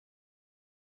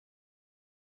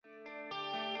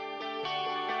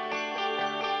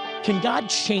Can God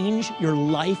change your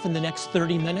life in the next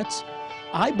 30 minutes?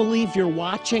 I believe you're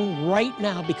watching right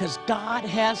now because God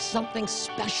has something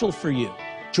special for you.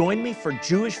 Join me for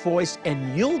Jewish Voice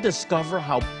and you'll discover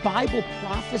how Bible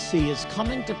prophecy is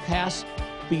coming to pass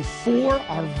before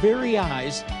our very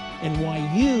eyes and why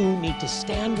you need to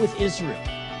stand with Israel.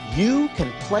 You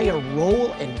can play a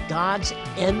role in God's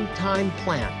end-time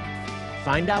plan.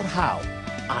 Find out how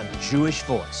on Jewish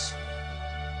Voice.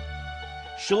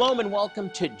 Shalom and welcome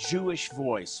to Jewish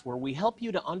Voice, where we help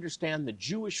you to understand the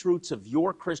Jewish roots of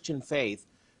your Christian faith,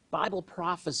 Bible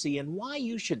prophecy, and why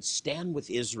you should stand with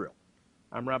Israel.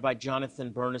 I'm Rabbi Jonathan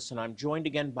Bernis, and I'm joined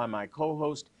again by my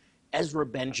co-host, Ezra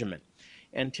Benjamin.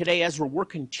 And today, Ezra, we're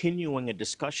continuing a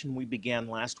discussion we began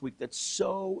last week that's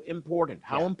so important.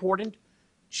 How important?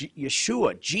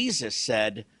 Yeshua, Jesus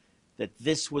said that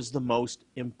this was the most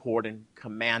important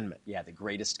commandment. Yeah, the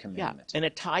greatest commandment. Yeah, and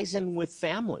it ties in with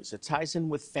families. It ties in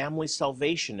with family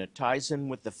salvation. It ties in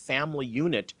with the family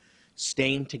unit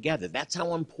staying together. That's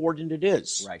how important it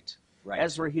is. Right, right.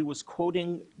 Ezra, he was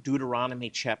quoting Deuteronomy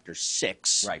chapter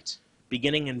 6. Right.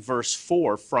 Beginning in verse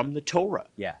 4 from the Torah.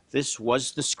 Yeah. This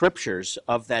was the scriptures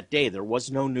of that day. There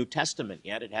was no New Testament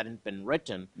yet. It hadn't been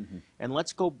written. Mm-hmm. And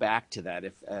let's go back to that.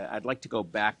 I'd like to go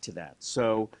back to that.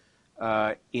 So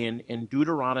in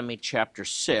Deuteronomy chapter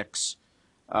 6,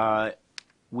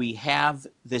 we have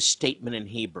this statement in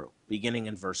Hebrew, beginning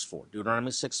in verse 4.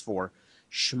 Deuteronomy 6:4,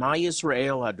 Shema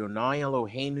Yisrael Adonai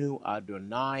Eloheinu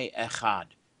Adonai Echad.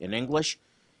 In English,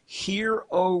 Hear,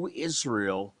 O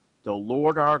Israel, the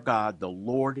Lord our God, the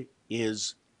Lord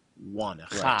is one.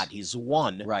 Echad, right. He's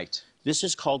one. Right. This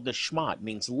is called the Shema. It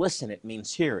means listen. It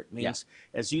means hear. It means,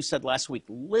 as you said last week,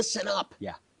 listen up.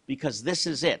 Yeah. Because this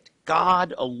is it.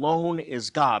 God alone is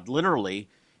God, literally.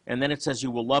 And then it says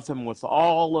you will love him with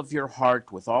all of your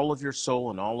heart, with all of your soul,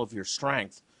 and all of your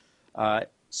strength.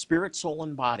 Spirit, soul,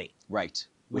 and body. Right.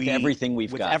 With everything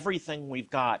we've got. With everything we've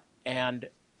got. And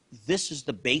this is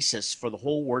the basis for the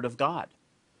whole Word of God.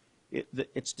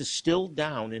 It's distilled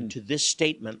down into this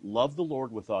statement, love the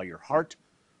Lord with all your heart,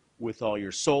 with all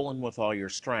your soul, and with all your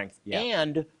strength. Yeah.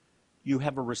 And you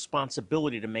have a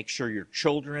responsibility to make sure your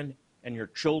children and your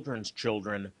children's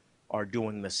children are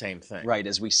doing the same thing. Right,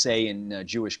 as we say in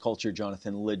Jewish culture,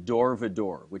 Jonathan, ledor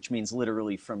v'dor, which means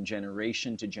literally from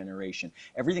generation to generation.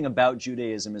 Everything about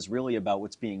Judaism is really about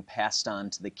what's being passed on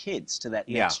to the kids, to that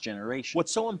next generation.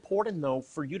 What's so important, though,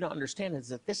 for you to understand is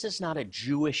that this is not a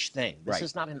Jewish thing. This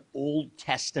is not an Old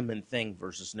Testament thing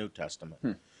versus New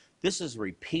Testament. This is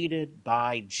repeated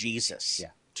by Jesus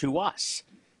to us.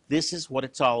 This is what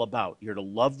it's all about. You're to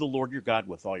love the Lord your God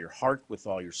with all your heart, with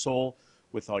all your soul,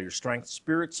 with all your strength,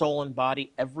 spirit, soul, and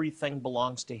body. Everything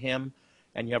belongs to him,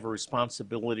 and you have a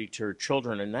responsibility to your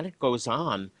children. And then it goes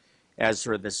on,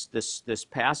 Ezra, this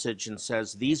passage, and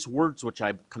says, these words which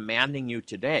I'm commanding you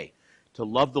today, to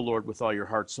love the Lord with all your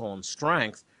heart, soul, and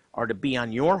strength, are to be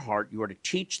on your heart. You are to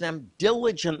teach them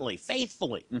diligently,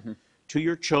 faithfully, to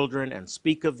your children, and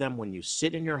speak of them when you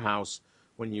sit in your house,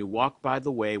 when you walk by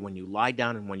the way, when you lie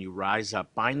down, and when you rise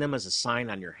up. Bind them as a sign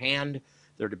on your hand.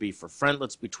 They're to be for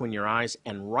frontlets between your eyes,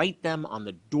 and write them on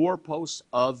the doorposts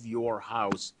of your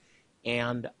house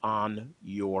and on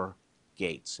your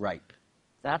gates. Right.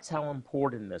 That's how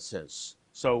important this is.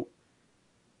 So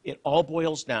it all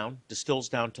boils down, distills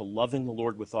down to loving the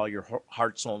Lord with all your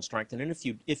heart, soul, and strength. And then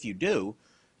if you do,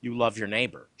 you love your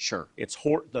neighbor. Sure. It's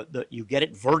you get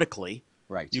it vertically.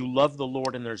 Right. You love the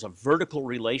Lord, and there's a vertical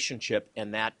relationship,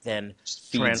 and that then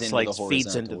feeds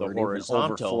into the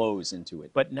horizontal. Overflows into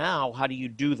it. But now, how do you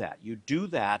do that? You do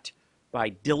that by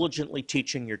diligently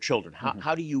teaching your children.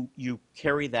 How do you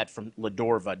carry that from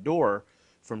ledor vador,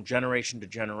 from generation to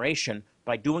generation?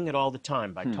 By doing it all the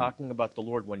time, by talking about the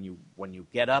Lord when you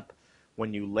get up,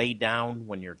 when you lay down,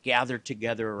 when you're gathered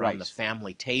together around the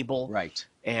family table. Right.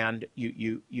 And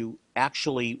you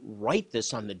actually write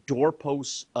this on the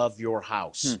doorposts of your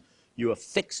house. You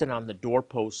affix it on the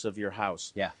doorposts of your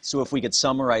house. Yeah. So if we could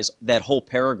summarize that whole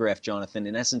paragraph, Jonathan,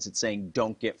 in essence it's saying,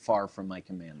 don't get far from my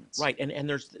commandments. Right. And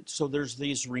there's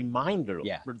these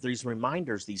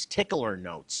reminders, these tickler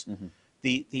notes,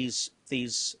 these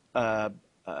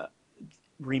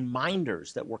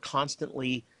reminders that we're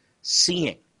constantly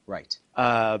seeing. Right.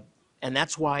 And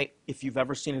that's why, if you've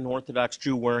ever seen an Orthodox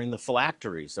Jew wearing the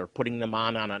phylacteries, they're putting them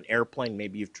on an airplane.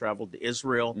 Maybe you've traveled to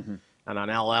Israel, and on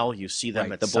LL you see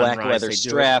them at the sunrise. black leather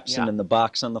straps and then the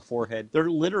box on the forehead. They're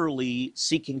literally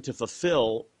seeking to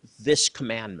fulfill this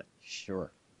commandment.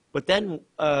 Sure. But then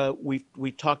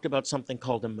we talked about something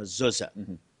called a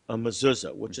mezuzah. A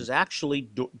mezuzah, which is actually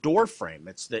door frame.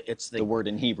 It's the word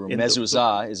in Hebrew.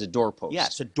 Mezuzah is a doorpost. Yeah,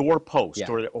 it's a doorpost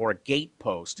or a gate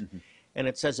post. and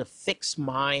it says, affix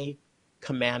my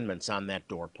commandments on that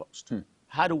doorpost.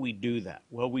 How do we do that?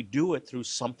 Well, we do it through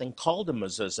something called a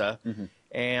mezuzah,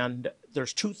 and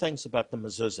there's two things about the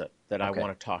mezuzah that I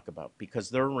want to talk about, because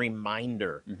they're a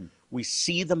reminder. We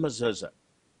see the mezuzah,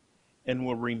 and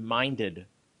we're reminded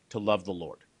to love the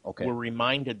Lord. We're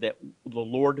reminded that the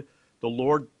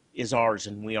Lord is ours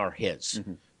and we are His.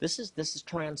 This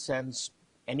transcends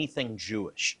anything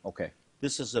Jewish.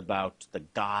 This is about the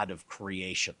God of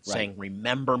creation, saying,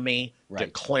 remember me,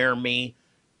 declare me,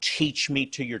 teach me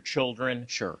to your children,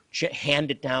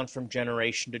 hand it down from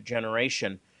generation to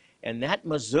generation. And that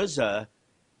mezuzah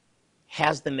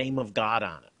has the name of God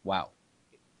on it. Wow.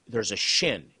 There's a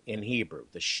shin in Hebrew.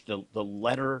 The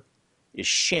letter is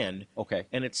shin,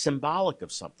 and it's symbolic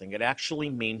of something. It actually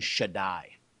means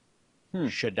Shaddai.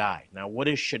 Shaddai. Now, what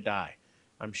is Shaddai?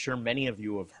 I'm sure many of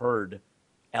you have heard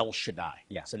El Shaddai.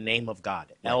 It's a name of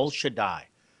God. El Shaddai,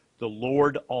 the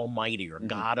Lord Almighty, or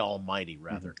God Almighty,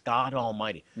 rather. God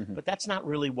Almighty. But that's not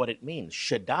really what it means.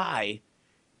 Shaddai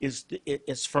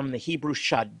is from the Hebrew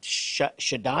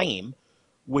Shaddayim,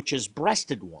 which is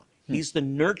breasted one. He's the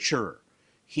nurturer.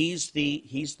 He's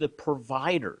the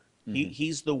provider.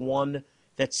 He's the one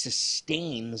that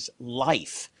sustains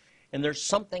life. And there's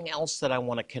something else that I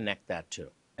want to connect that to.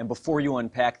 And before you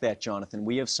unpack that, Jonathan,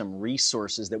 we have some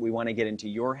resources that we want to get into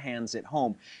your hands at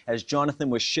home. As Jonathan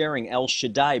was sharing, El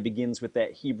Shaddai begins with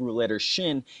that Hebrew letter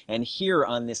Shin, and here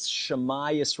on this Shema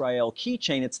Yisrael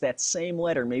keychain, it's that same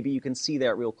letter. Maybe you can see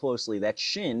that real closely, that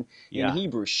Shin in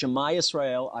Hebrew. Shema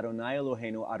Yisrael, Adonai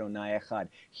Eloheinu, Adonai Echad.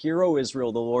 Hear, O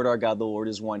Israel, the Lord our God, the Lord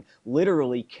is one.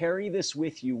 Literally, carry this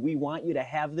with you. We want you to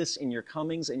have this in your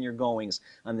comings and your goings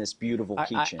on this beautiful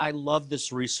keychain. I love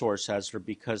this resource, Ezra,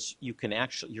 because you're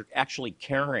actually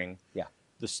carrying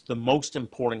the most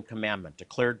important commandment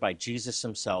declared by Jesus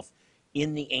himself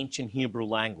in the ancient Hebrew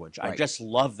language. I just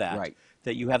love that,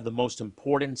 that you have the most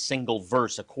important single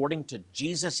verse according to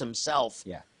Jesus himself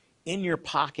in your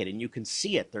pocket, and you can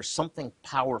see it. There's something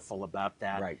powerful about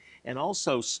that. And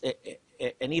also,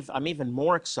 I'm even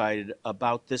more excited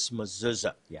about this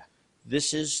mezuzah.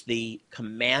 This is the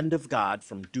command of God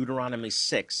from Deuteronomy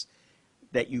 6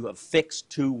 that you have fixed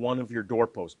to one of your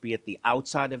doorposts, be it the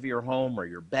outside of your home or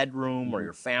your bedroom or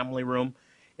your family room.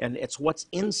 And it's what's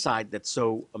inside that's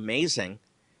so amazing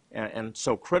and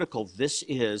so critical. This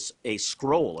is a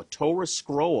scroll, a Torah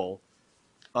scroll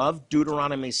of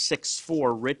Deuteronomy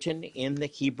 6:4 written in the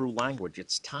Hebrew language.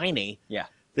 It's tiny.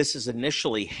 This is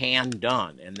initially hand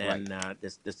done, and then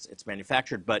it's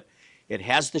manufactured. But it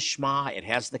has the Shema, it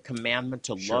has the commandment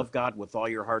to love God with all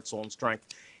your heart, soul, and strength.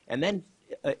 And then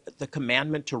the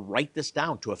commandment to write this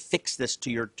down, to affix this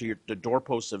to the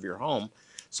doorposts of your home.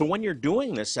 So when you're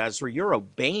doing this, Ezra, you're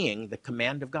obeying the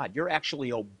command of God. You're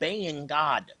actually obeying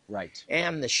God.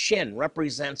 And the Shin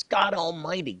represents God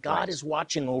Almighty. God is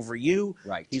watching over you.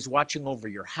 He's watching over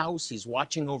your house. He's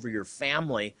watching over your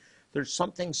family. There's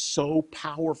something so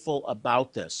powerful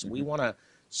about this. We want to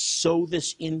sow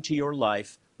this into your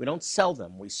life. We don't sell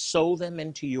them. We sow them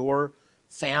into your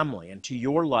family, into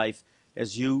your life,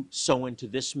 as you sow into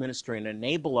this ministry and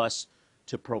enable us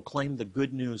to proclaim the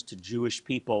good news to Jewish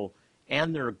people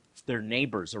and their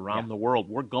neighbors around the world.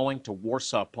 We're going to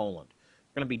Warsaw, Poland.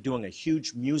 We're going to be doing a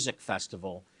huge music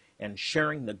festival and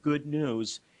sharing the good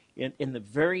news in the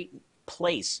very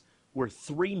place where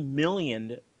 3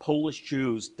 million Polish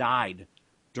Jews died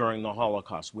during the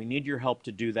Holocaust. We need your help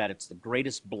to do that. It's the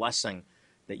greatest blessing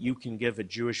that you can give a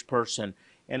Jewish person.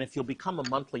 And if you'll become a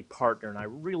monthly partner, and I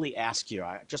really ask you,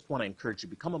 I just want to encourage you,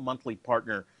 become a monthly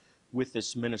partner with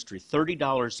this ministry,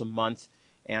 $30 a month,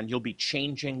 and you'll be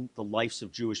changing the lives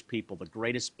of Jewish people, the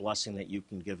greatest blessing that you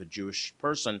can give a Jewish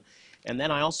person. And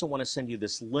then I also want to send you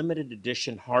this limited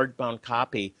edition hardbound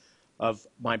copy of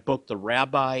my book, A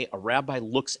Rabbi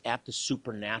Looks at the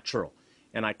Supernatural.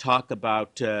 And I talk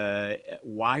about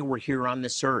why we're here on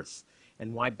this earth,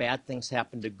 and why bad things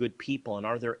happen to good people, and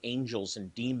are there angels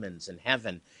and demons in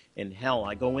heaven and hell.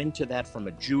 I go into that from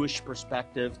a Jewish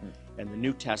perspective and the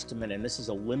New Testament, and this is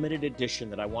a limited edition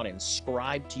that I want to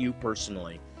inscribe to you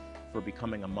personally for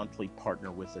becoming a monthly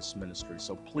partner with this ministry.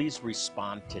 So please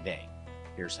respond today.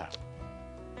 Here's how.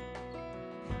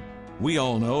 We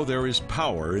all know there is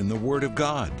power in the Word of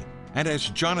God, and as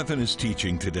Jonathan is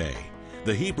teaching today,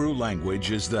 the Hebrew language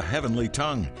is the heavenly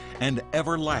tongue and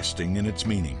everlasting in its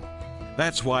meaning.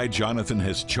 That's why Jonathan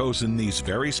has chosen these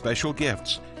very special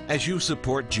gifts as you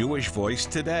support Jewish Voice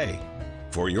today.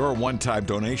 For your one-time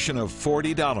donation of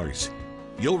 $40,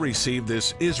 you'll receive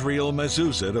this Israel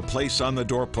mezuzah to place on the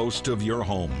doorpost of your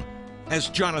home. As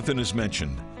Jonathan has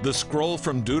mentioned, the scroll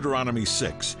from Deuteronomy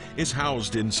 6 is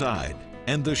housed inside,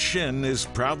 and the shin is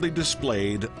proudly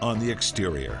displayed on the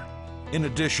exterior. In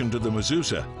addition to the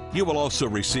mezuzah, you will also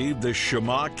receive the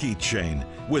Shema keychain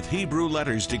with Hebrew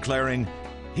letters declaring,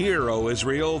 "Hear, O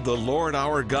Israel, the Lord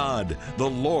our God, the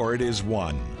Lord is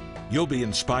one." You'll be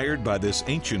inspired by this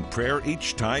ancient prayer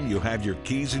each time you have your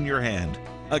keys in your hand.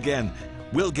 Again,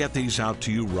 we'll get these out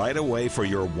to you right away for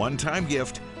your one-time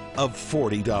gift of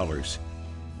 $40.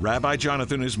 Rabbi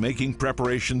Jonathan is making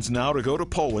preparations now to go to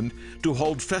Poland to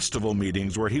hold festival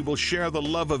meetings where he will share the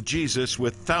love of Jesus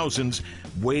with thousands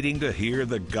waiting to hear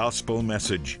the gospel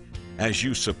message. As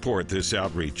you support this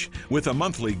outreach with a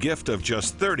monthly gift of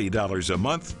just $30 a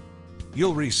month,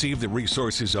 you'll receive the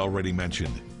resources already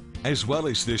mentioned, as well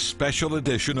as this special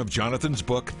edition of Jonathan's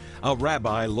book, A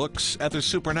Rabbi Looks at the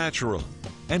Supernatural.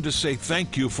 And to say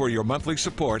thank you for your monthly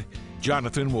support,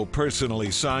 Jonathan will personally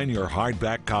sign your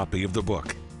hardback copy of the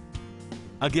book.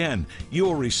 Again, you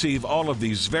will receive all of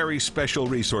these very special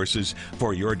resources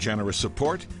for your generous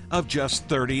support of just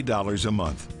 $30 a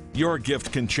month. Your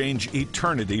gift can change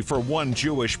eternity for one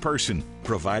Jewish person,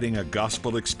 providing a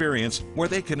gospel experience where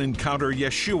they can encounter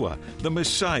Yeshua, the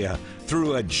Messiah,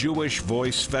 through a Jewish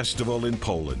Voice Festival in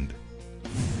Poland.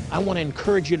 I want to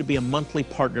encourage you to be a monthly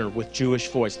partner with Jewish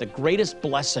Voice. The greatest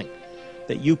blessing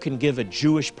that you can give a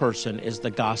Jewish person is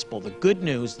the gospel, the good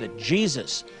news that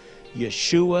Jesus,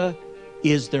 Yeshua,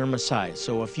 is their Messiah.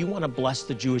 So if you want to bless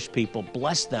the Jewish people,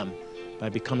 bless them by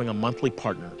becoming a monthly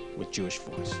partner with Jewish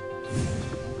Voice.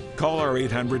 Call our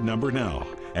 800 number now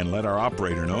and let our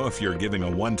operator know if you're giving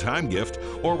a one-time gift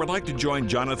or would like to join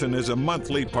Jonathan as a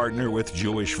monthly partner with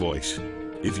Jewish Voice.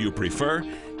 If you prefer,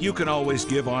 you can always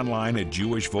give online at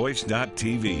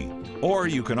jewishvoice.tv, or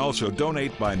you can also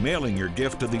donate by mailing your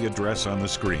gift to the address on the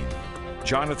screen.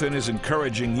 Jonathan is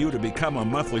encouraging you to become a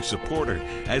monthly supporter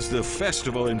as the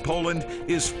festival in Poland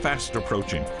is fast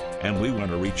approaching, and we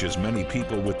want to reach as many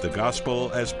people with the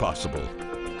gospel as possible.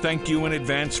 Thank you in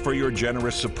advance for your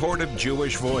generous support of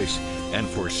Jewish Voice and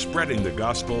for spreading the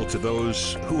gospel to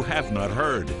those who have not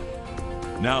heard.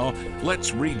 Now,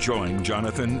 let's rejoin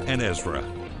Jonathan and Ezra.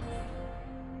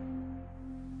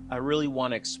 I really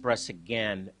want to express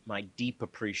again my deep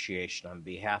appreciation on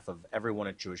behalf of everyone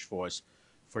at Jewish Voice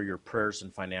for your prayers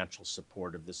and financial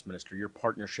support of this ministry. Your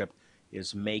partnership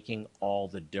is making all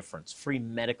the difference. Free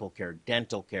medical care,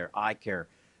 dental care, eye care,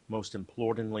 most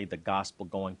importantly, the gospel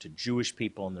going to Jewish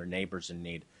people and their neighbors in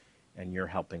need, and you're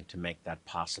helping to make that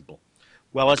possible.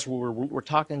 Well, as we're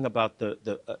talking about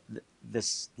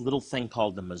this little thing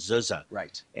called the mezuzah,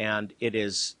 Right. And it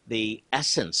is the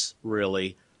essence,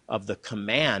 really, of the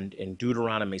command in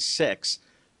Deuteronomy 6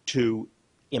 to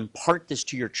impart this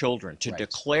to your children, to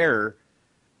declare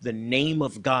the name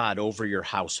of God over your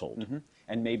household. Mm-hmm.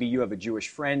 And maybe you have a Jewish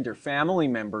friend or family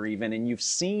member even, and you've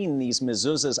seen these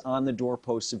mezuzahs on the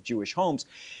doorposts of Jewish homes.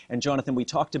 And Jonathan, we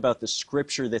talked about the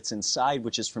scripture that's inside,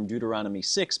 which is from Deuteronomy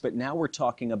 6, but now we're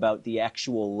talking about the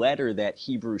actual letter, that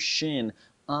Hebrew shin,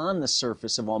 on the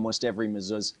surface of almost every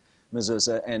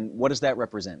mezuzah. And what does that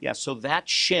represent? Yeah, so that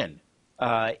shin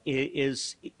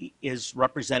is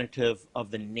representative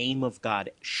of the name of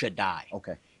God, Shaddai.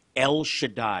 Okay. El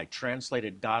Shaddai,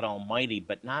 translated God Almighty,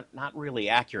 but not really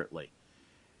accurately.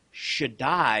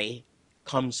 Shaddai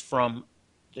comes from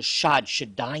the Shad,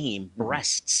 Shaddayim,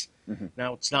 breasts. Mm-hmm.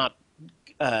 Now, it's not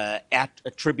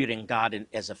attributing God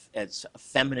as a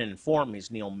feminine form. He's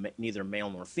neither male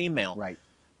nor female. Right.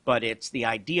 But it's the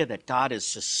idea that God is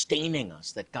sustaining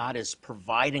us, that God is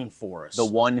providing for us. The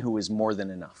one who is more than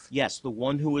enough. Yes, the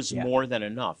one who is more than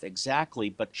enough, exactly.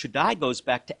 But Shaddai goes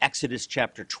back to Exodus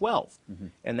chapter 12. Mm-hmm.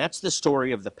 And that's the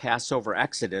story of the Passover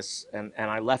Exodus. And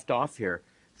I left off here.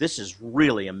 This is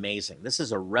really amazing. This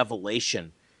is a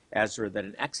revelation, Ezra, that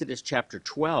in Exodus chapter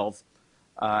 12,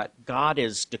 God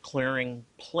is declaring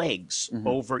plagues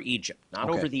over Egypt. Not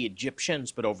over the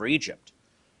Egyptians, but over Egypt.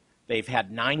 They've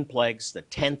had 9 plagues. The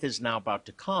 10th is now about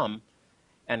to come.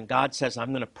 And God says, I'm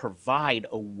going to provide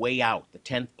a way out. The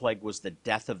 10th plague was the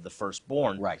death of the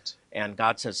firstborn. Right. And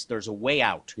God says, there's a way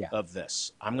out of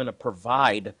this. I'm going to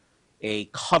provide a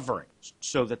covering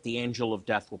so that the angel of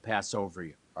death will pass over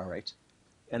you. All right.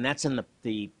 And that's in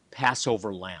the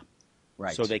Passover lamb.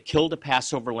 Right. So they killed a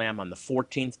Passover lamb on the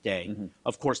 14th day. Mm-hmm.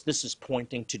 Of course, this is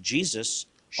pointing to Jesus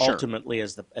ultimately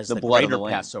as the blood greater of the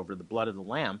Passover, the blood of the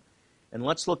lamb. And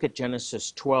let's look at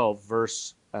Genesis 12,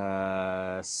 verse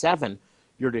 7.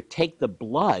 You're to take the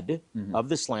blood of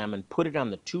this lamb and put it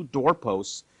on the 2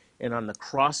 doorposts and on the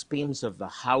crossbeams of the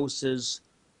houses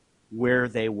where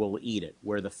they will eat it,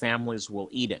 where the families will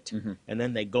eat it. Mm-hmm. And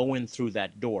then they go in through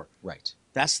that door. Right.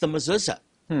 That's the mezuzah,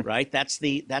 right? That's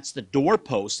the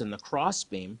doorpost and the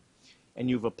crossbeam. And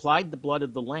you've applied the blood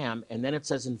of the lamb. And then it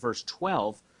says in verse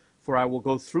 12, For I will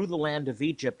go through the land of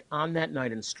Egypt on that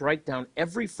night and strike down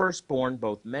every firstborn,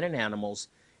 both men and animals,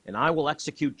 and I will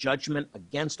execute judgment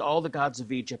against all the gods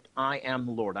of Egypt. I am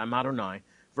the Lord. I'm Adonai.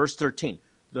 Verse 13,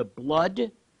 the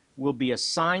blood will be a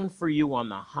sign for you on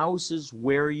the houses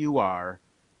where you are,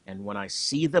 and when I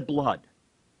see the blood,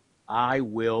 I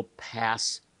will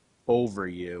pass over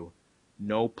you.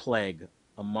 No plague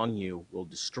among you will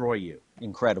destroy you.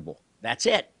 Incredible. That's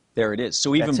it. There it is.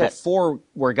 So even That's it. before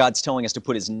where God's telling us to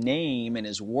put his name and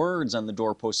his words on the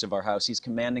doorposts of our house, he's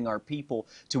commanding our people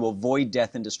to avoid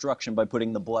death and destruction by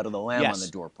putting the blood of the Lamb on the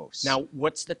doorposts. Now,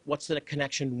 what's the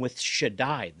connection with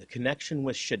Shaddai? The connection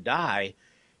with Shaddai,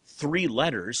 3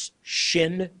 letters,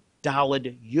 Shin,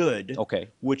 Daled, Yud, okay,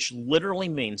 which literally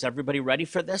means, everybody ready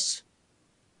for this?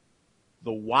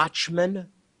 The watchman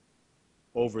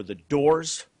over the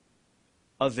doors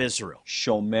of Israel.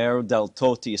 Shomer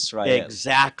Daltot Yisrael.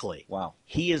 Exactly. Wow.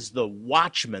 He is the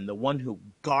watchman, the one who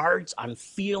guards. I'm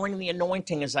feeling the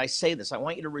anointing as I say this. I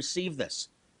want you to receive this.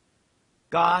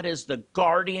 God is the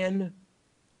guardian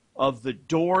of the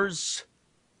doors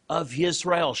of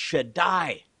Israel.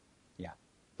 Shaddai. Yeah.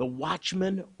 The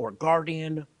watchman or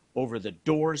guardian over the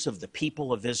doors of the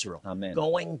people of Israel. Amen.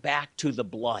 Going back to the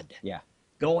blood. Yeah.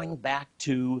 Going back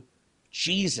to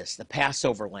Jesus, the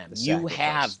Passover lamb. You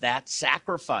have that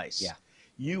sacrifice. Yeah.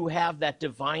 You have that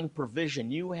divine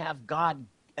provision. You have God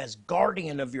as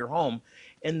guardian of your home.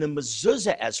 And the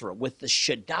mezuzah, Ezra, with the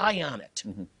Shaddai on it,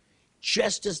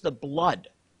 just as the blood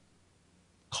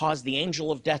caused the angel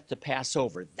of death to pass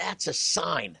over, that's a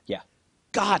sign. Yeah.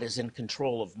 God is in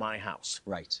control of my house.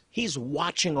 Right. He's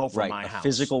watching over my a house.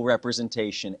 Physical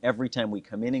representation every time we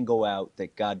come in and go out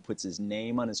that God puts his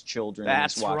name on his children and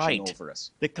is watching over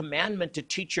us. The commandment to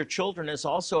teach your children is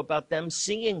also about them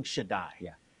seeing Shaddai.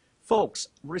 Yeah. Folks,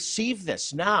 receive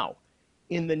this now.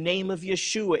 In the name of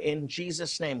Yeshua, in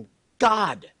Jesus' name,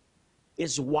 God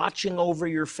is watching over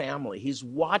your family. He's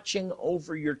watching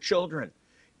over your children.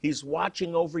 He's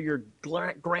watching over your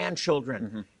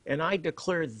grandchildren. And I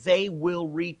declare they will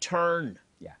return.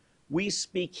 Yeah. We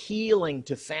speak healing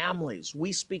to families.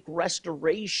 We speak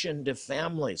restoration to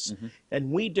families. And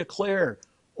we declare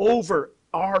over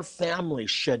our family,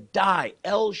 Shaddai,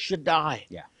 El Shaddai,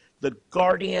 the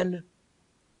guardian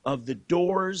of the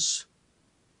doors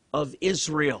of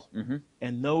Israel,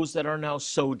 and those that are now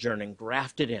sojourning,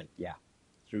 grafted in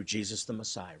through Jesus the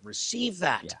Messiah. Receive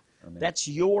that. Yeah. Amen. That's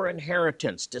your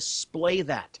inheritance. Display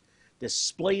that.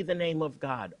 Display the name of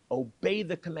God. Obey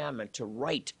the commandment to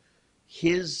write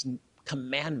his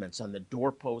commandments on the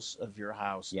doorposts of your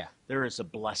house. Yeah. There is a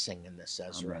blessing in this,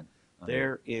 Ezra. Amen.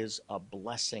 There is a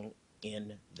blessing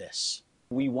in this.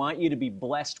 We want you to be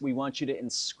blessed. We want you to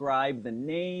inscribe the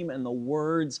name and the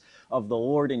words of the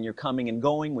Lord in your coming and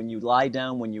going, when you lie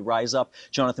down, when you rise up.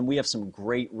 Jonathan, we have some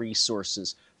great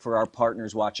resources for our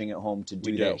partners watching at home to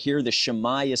do that. Here, the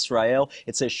Shema Yisrael.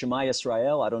 It says Shema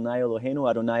Yisrael, Adonai Eloheinu,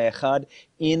 Adonai Echad.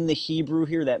 In the Hebrew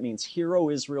here, that means, Hear,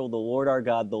 O Israel, the Lord our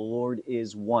God, the Lord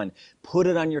is one. Put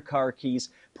it on your car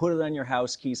keys. Put it on your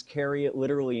house keys. Carry it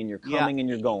literally in your coming and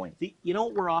your going. You know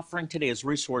what we're offering today as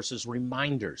resources?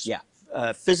 Reminders. Yeah.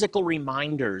 Physical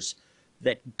reminders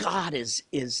that God is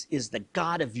the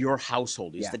God of your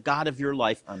household. He's the God of your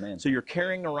life. Amen. So you're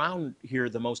carrying around here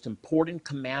the most important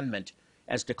commandment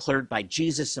as declared by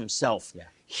Jesus himself. Yeah.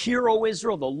 Hear, O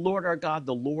Israel, the Lord our God,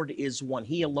 the Lord is one.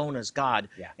 He alone is God,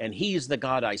 and he is the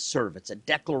God I serve. It's a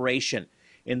declaration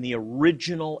in the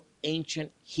original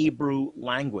ancient Hebrew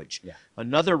language. Yeah.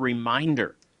 Another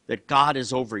reminder that God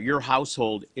is over your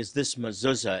household is this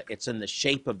mezuzah. It's in the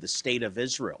shape of the state of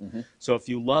Israel. So if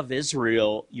you love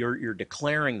Israel, you're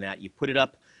declaring that. You put it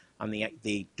up on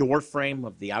the door frame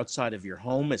of the outside of your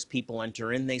home. As people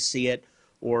enter in, they see it.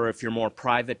 Or if you're more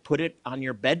private, put it on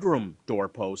your bedroom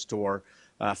doorpost or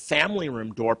family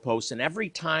room doorpost. And every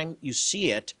time you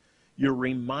see it, you're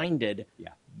reminded,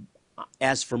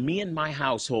 as for me and my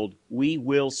household, we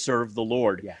will serve the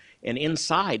Lord. Yeah. And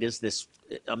inside is this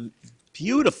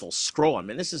beautiful scroll. I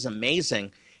mean, this is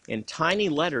amazing. In tiny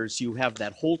letters, you have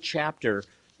that whole chapter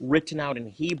written out in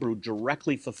Hebrew,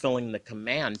 directly fulfilling the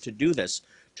command to do this,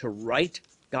 to write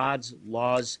God's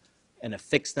laws and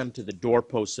affix them to the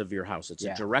doorposts of your house. It's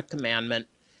a direct commandment,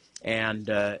 and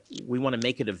we want to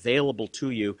make it available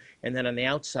to you. And then on the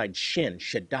outside, Shin,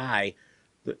 Shaddai,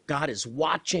 God is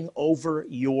watching over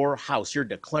your house. You're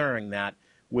declaring that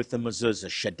with the mezuzah.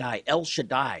 Shaddai, El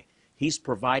Shaddai. He's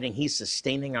providing, he's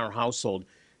sustaining our household.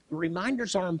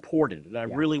 Reminders are important, and I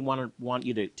really want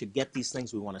you to get these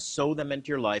things. We want to sow them into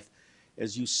your life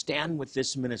as you stand with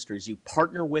this ministry, as you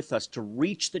partner with us to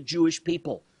reach the Jewish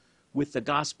people with the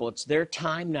gospel. It's their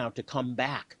time now to come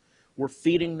back. We're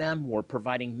feeding them. We're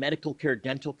providing medical care,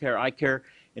 dental care, eye care.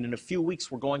 And in a few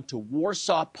weeks, we're going to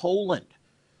Warsaw, Poland,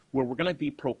 where we're going to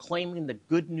be proclaiming the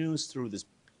good news through this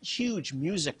huge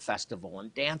music festival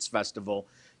and dance festival.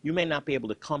 You may not be able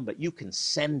to come, but you can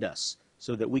send us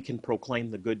so that we can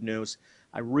proclaim the good news.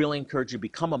 I really encourage you to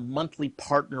become a monthly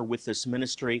partner with this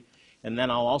ministry. And then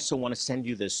I'll also want to send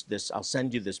you this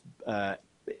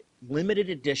limited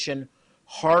edition,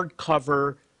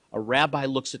 hardcover, A Rabbi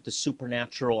Looks at the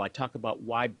Supernatural. I talk about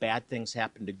why bad things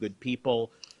happen to good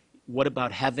people. What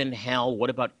about heaven, hell? What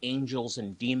about angels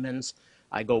and demons?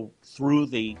 I go through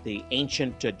the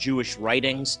ancient Jewish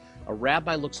writings. A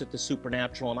Rabbi Looks at the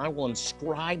Supernatural, and I will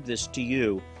inscribe this to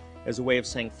you as a way of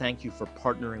saying thank you for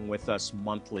partnering with us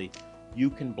monthly. You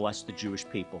can bless the Jewish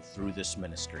people through this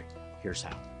ministry. Here's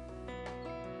how.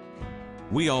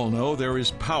 We all know there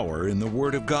is power in the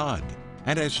Word of God.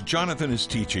 And as Jonathan is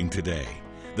teaching today,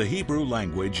 the Hebrew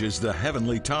language is the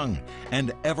heavenly tongue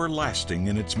and everlasting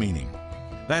in its meaning.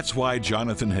 That's why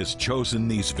Jonathan has chosen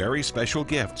these very special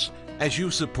gifts as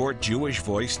you support Jewish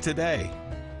Voice today.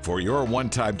 For your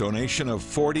one-time donation of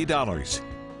 $40,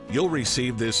 you'll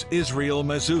receive this Israel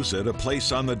mezuzah to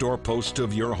place on the doorpost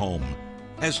of your home.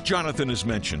 As Jonathan has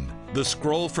mentioned, the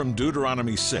scroll from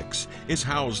Deuteronomy 6 is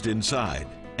housed inside,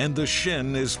 and the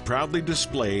shin is proudly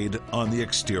displayed on the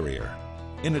exterior.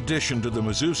 In addition to the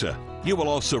mezuzah, you will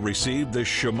also receive the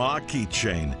Shema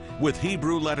keychain with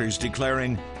Hebrew letters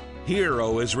declaring, "Hear,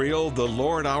 O Israel, the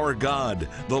Lord our God,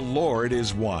 the Lord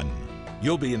is one."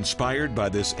 You'll be inspired by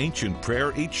this ancient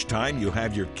prayer each time you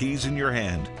have your keys in your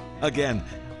hand. Again,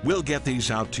 we'll get these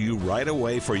out to you right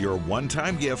away for your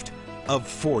one-time gift of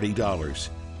 $40.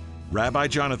 Rabbi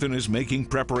Jonathan is making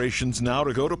preparations now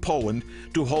to go to Poland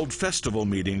to hold festival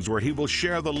meetings where he will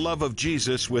share the love of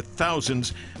Jesus with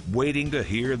thousands waiting to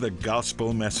hear the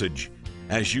gospel message.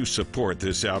 As you support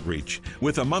this outreach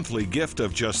with a monthly gift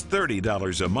of just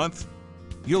 $30 a month,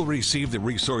 you'll receive the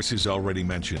resources already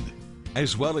mentioned,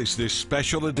 as well as this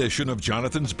special edition of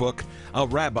Jonathan's book, A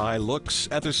Rabbi Looks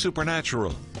at the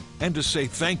Supernatural. And to say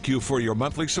thank you for your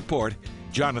monthly support,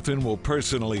 Jonathan will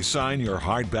personally sign your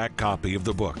hardback copy of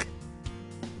the book.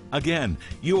 Again,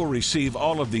 you will receive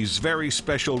all of these very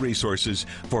special resources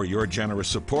for your generous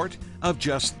support of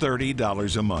just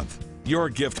 $30 a month. Your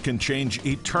gift can change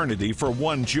eternity for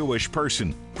one Jewish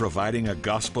person, providing a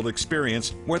gospel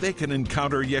experience where they can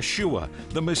encounter Yeshua,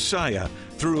 the Messiah,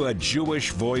 through a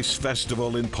Jewish Voice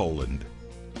festival in Poland.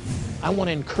 I want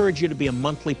to encourage you to be a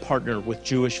monthly partner with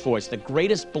Jewish Voice. The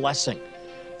greatest blessing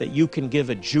that you can give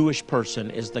a Jewish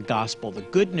person is the gospel, the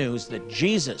good news that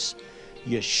Jesus,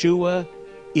 Yeshua,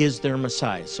 is their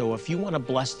Messiah. So if you want to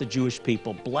bless the Jewish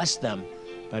people, bless them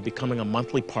by becoming a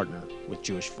monthly partner with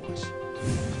Jewish Voice.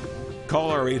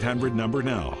 Call our 800 number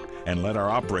now and let our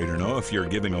operator know if you're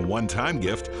giving a one-time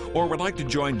gift or would like to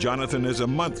join Jonathan as a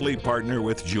monthly partner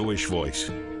with Jewish Voice.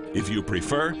 If you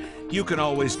prefer, you can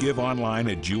always give online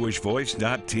at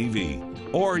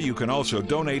jewishvoice.tv, or you can also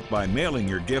donate by mailing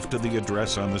your gift to the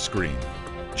address on the screen.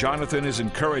 Jonathan is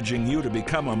encouraging you to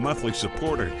become a monthly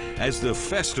supporter as the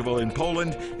festival in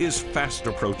Poland is fast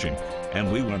approaching,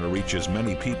 and we want to reach as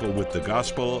many people with the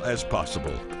gospel as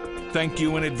possible. Thank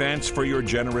you in advance for your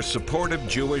generous support of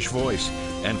Jewish Voice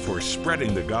and for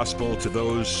spreading the gospel to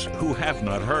those who have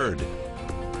not heard.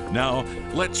 Now,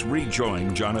 let's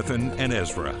rejoin Jonathan and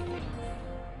Ezra.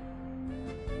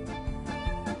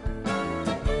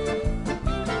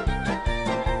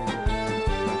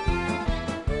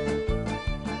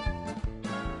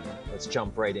 Let's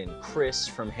jump right in. Chris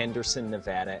from Henderson,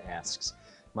 Nevada asks,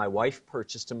 my wife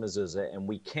purchased a mezuzah and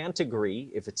we can't agree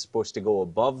if it's supposed to go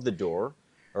above the door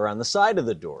or on the side of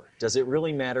the door. Does it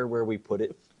really matter where we put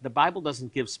it? The Bible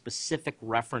doesn't give specific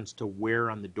reference to where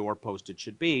on the doorpost it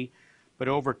should be, but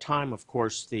over time, of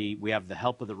course, we have the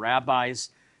help of the rabbis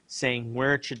saying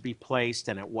where it should be placed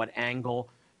and at what angle.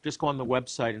 Just go on the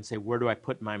website and say, where do I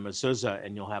put my mezuzah?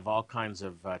 And you'll have all kinds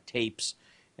of tapes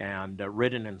and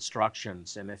written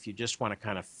instructions. And if you just want to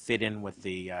kind of fit in with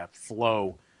the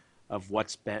flow of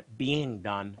what's being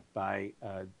done by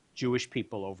Jewish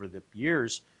people over the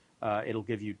years, it'll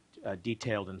give you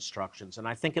detailed instructions. And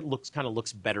I think it kind of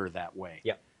looks better that way.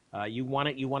 Yeah. You want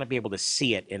to be able to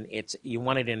see it, and you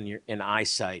want it in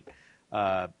eyesight,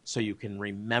 so you can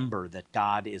remember that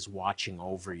God is watching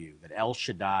over you, that El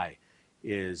Shaddai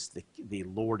is the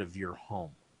Lord of your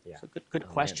home. Yeah. So good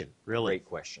question, really. Great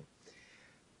question.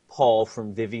 Paul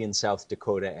from Vivian, South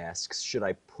Dakota asks, should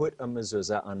I put a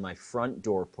mezuzah on my front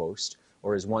doorpost,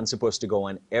 or is one supposed to go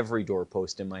on every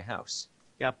doorpost in my house?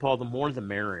 Yeah, Paul, the more the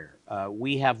merrier.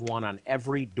 We have one on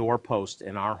every doorpost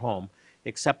in our home,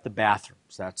 except the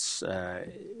bathrooms. That's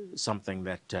something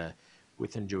that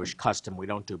within Jewish custom. We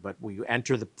don't do, but we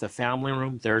enter the family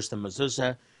room. There's the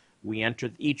mezuzah. We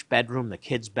enter each bedroom, the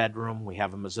kids' bedroom. We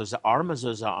have a mezuzah. Our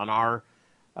mezuzah on our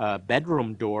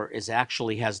bedroom door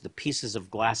actually has the pieces of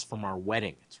glass from our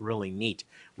wedding. It's really neat.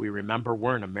 We remember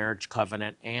we're in a marriage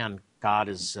covenant, and God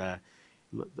is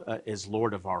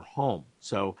Lord of our home.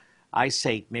 So I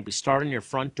say maybe start on your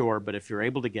front door, but if you're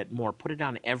able to get more, put it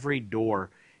on every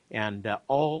door, and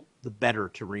all the better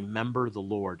to remember the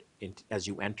Lord as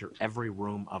you enter every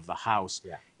room of the house,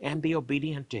 and be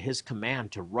obedient to His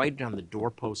command to write it on the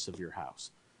doorposts of your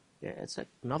house. Yeah, it's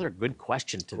another good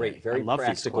question today. Great, very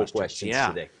practical questions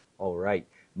today. All right.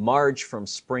 Marge from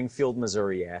Springfield,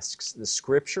 Missouri asks, the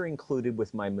scripture included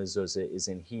with my mezuzah is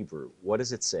in Hebrew. What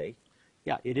does it say?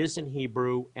 Yeah, it is in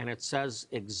Hebrew, and it says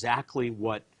exactly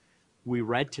what we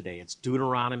read today. It's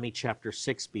Deuteronomy chapter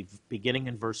 6, beginning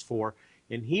in verse 4.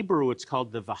 In Hebrew, it's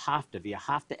called the V'ahavta.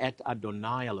 V'ahavta et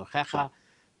Adonai Elohecha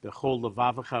b'chol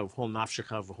levavecha v'chol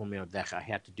nafshecha v'chol meodecha. I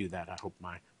had to do that. I hope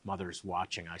my mother's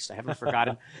watching. I haven't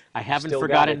forgotten. I haven't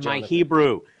forgotten my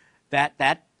Hebrew.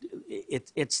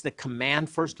 It's the command,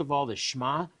 first of all, the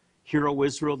Shema. Hear, O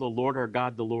Israel, the Lord our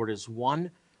God, the Lord is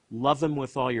one. Love Him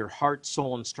with all your heart,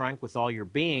 soul, and strength, with all your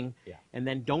being. Yeah. And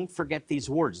then don't forget these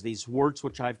words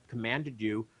which I've commanded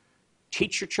you.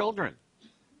 Teach your children.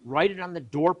 Write it on the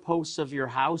doorposts of your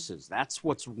houses. That's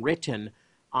what's written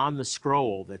on the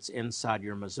scroll that's inside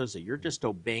your mezuzah. You're just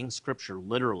obeying Scripture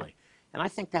literally. And I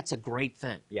think that's a great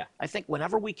thing. Yeah. I think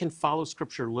whenever we can follow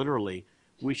Scripture literally,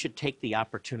 we should take the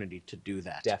opportunity to do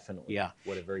that. Definitely. Yeah.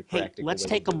 What a very practical way let's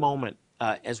take a moment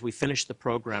as we finish the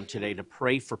program today to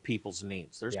pray for people's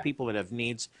needs. There's people that have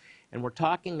needs, and we're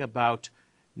talking about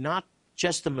not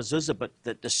just the mezuzah, but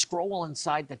the scroll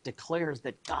inside that declares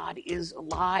that God is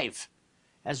alive.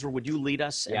 Ezra, would you lead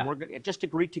us? And we're going to just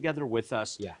agree together with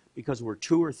us, because where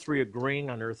 2 or 3 agreeing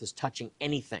on earth is touching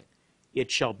anything, it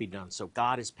shall be done. So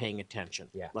God is paying attention.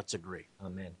 Let's agree.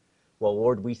 Amen. Well,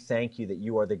 Lord, we thank you that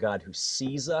you are the God who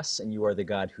sees us, and you are the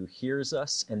God who hears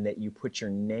us, and that you put your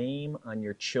name on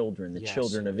your children, the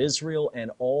children of Israel,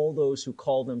 and all those who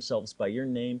call themselves by your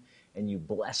name, and you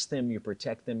bless them, you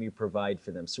protect them, you provide for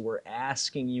them. So we're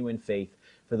asking you in faith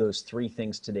for those 3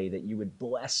 things today, that you would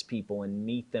bless people and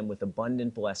meet them with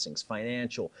abundant blessings,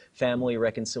 financial, family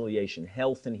reconciliation,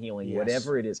 health and healing,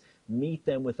 whatever it is. Meet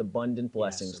them with abundant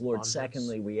blessings. Lord,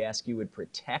 secondly, we ask you would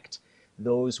protect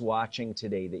those watching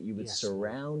today, that you would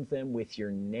surround them with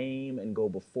your name and go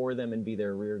before them and be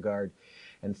their rear guard.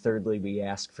 And thirdly, we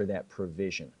ask for that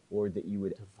provision, Lord, that you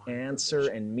would answer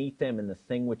and meet them in the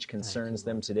thing which concerns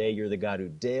them today. You're the God who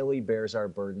daily bears our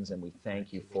burdens, and we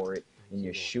thank you for it. In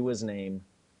Yeshua's name,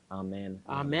 amen.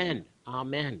 Amen.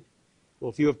 Amen. Well,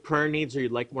 if you have prayer needs or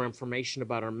you'd like more information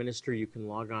about our ministry, you can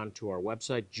log on to our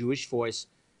website,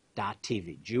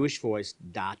 jewishvoice.tv,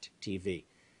 jewishvoice.tv.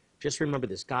 Just remember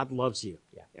this, God loves you,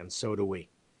 and so do we.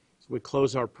 As we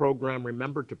close our program,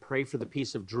 remember to pray for the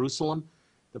peace of Jerusalem.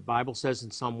 The Bible says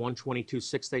in Psalm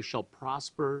 122:6, they shall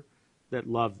prosper that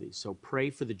love thee. So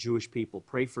pray for the Jewish people,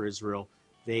 pray for Israel.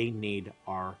 They need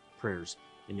our prayers,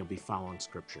 and you'll be following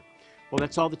Scripture. Well,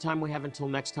 that's all the time we have until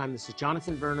next time. This is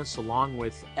Jonathan Bernis along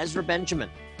with Ezra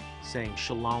Benjamin saying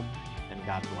shalom and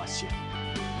God bless you.